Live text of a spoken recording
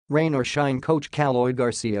Rain or shine, coach Caloy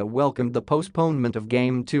Garcia welcomed the postponement of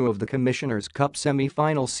Game 2 of the Commissioner's Cup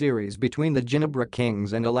semi-final series between the Ginebra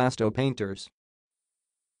Kings and Elasto Painters.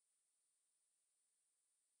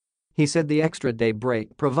 He said the extra day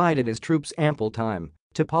break provided his troops ample time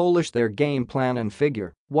to polish their game plan and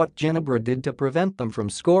figure what Ginebra did to prevent them from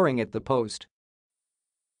scoring at the post.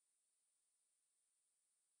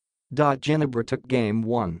 Ginebra took Game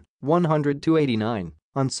 1, 100-89,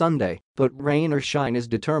 on Sunday, but rain or shine is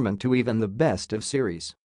determined to even the best of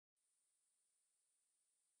series.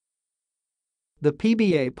 The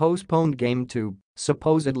PBA postponed Game 2,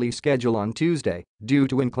 supposedly scheduled on Tuesday, due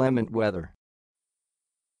to inclement weather.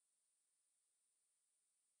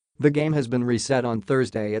 The game has been reset on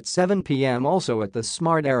Thursday at 7 p.m. also at the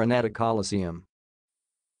Smart Araneta Coliseum.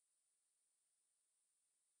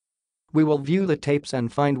 We will view the tapes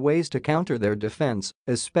and find ways to counter their defense,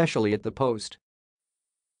 especially at the post.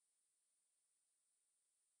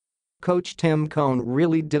 Coach Tim Cohn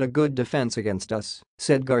really did a good defense against us,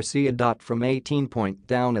 said Garcia. From 18 points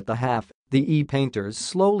down at the half, the E-Painters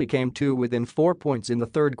slowly came to within 4 points in the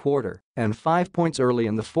third quarter and 5 points early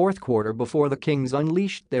in the fourth quarter before the Kings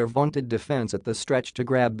unleashed their vaunted defense at the stretch to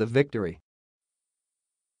grab the victory.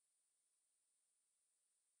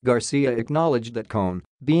 Garcia acknowledged that Cohn,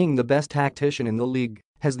 being the best tactician in the league,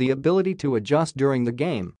 has the ability to adjust during the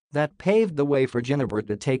game that paved the way for Ginebra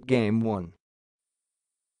to take Game 1.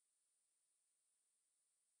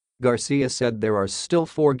 Garcia said there are still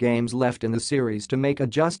 4 games left in the series to make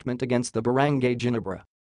adjustment against the Barangay Ginebra.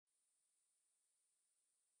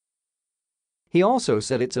 He also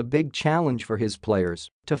said it's a big challenge for his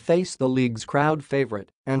players to face the league's crowd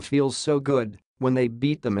favorite and feels so good when they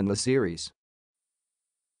beat them in the series.